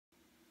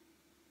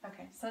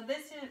Okay, so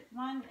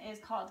one is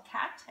called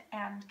cat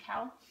and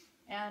cow,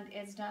 and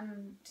it's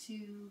done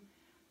to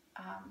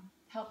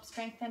help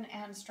strengthen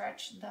and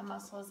stretch the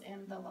muscles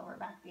in the lower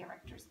back, the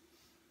erectors.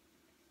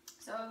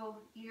 So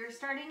you're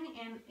starting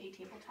in a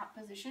tabletop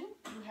position.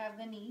 You have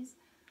the knees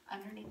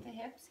underneath the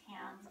hips,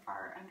 hands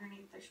are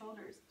underneath the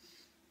shoulders.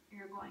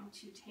 You're going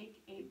to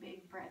take a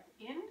big breath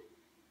in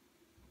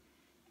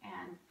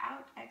and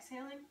out,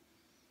 exhaling.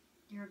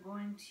 You're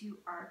going to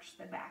arch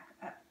the back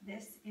up.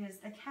 This is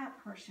the cat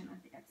portion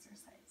of the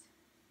exercise.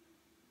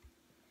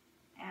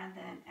 And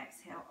then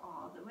exhale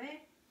all the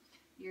way.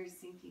 You're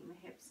sinking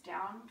the hips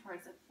down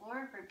towards the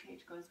floor.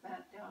 Ribcage goes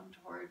back down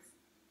towards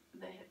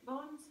the hip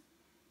bones.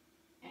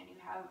 And you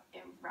have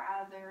a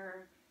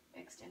rather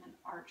extended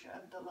arch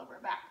of the lower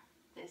back.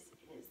 This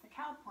is the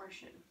cow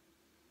portion.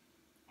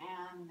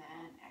 And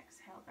then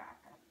exhale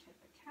back up to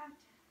the cat.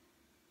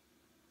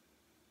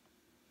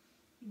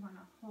 You want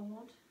to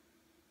hold.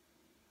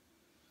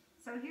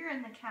 So here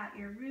in the cat,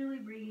 you're really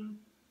bringing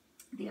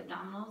the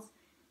abdominals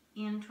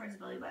in towards the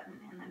belly button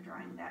and then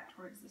drawing that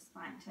towards the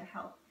spine to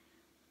help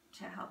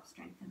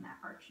strengthen that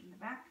arch in the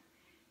back.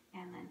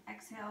 And then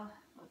exhale,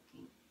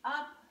 looking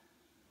up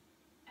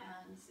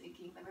and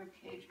sinking the rib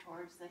cage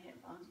towards the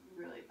hip bones,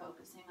 really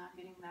focusing on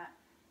getting that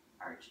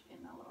arch in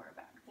the lower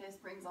back. This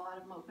brings a lot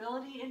of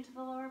mobility into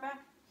the lower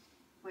back,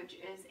 which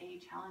is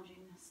a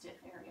challenging, stiff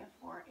area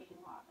for a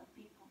lot of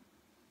people.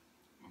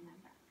 And then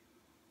back.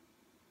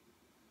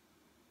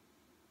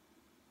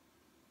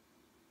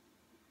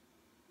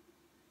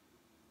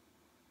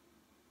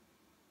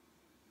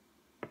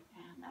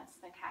 And that's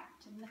the cat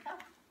and the cow.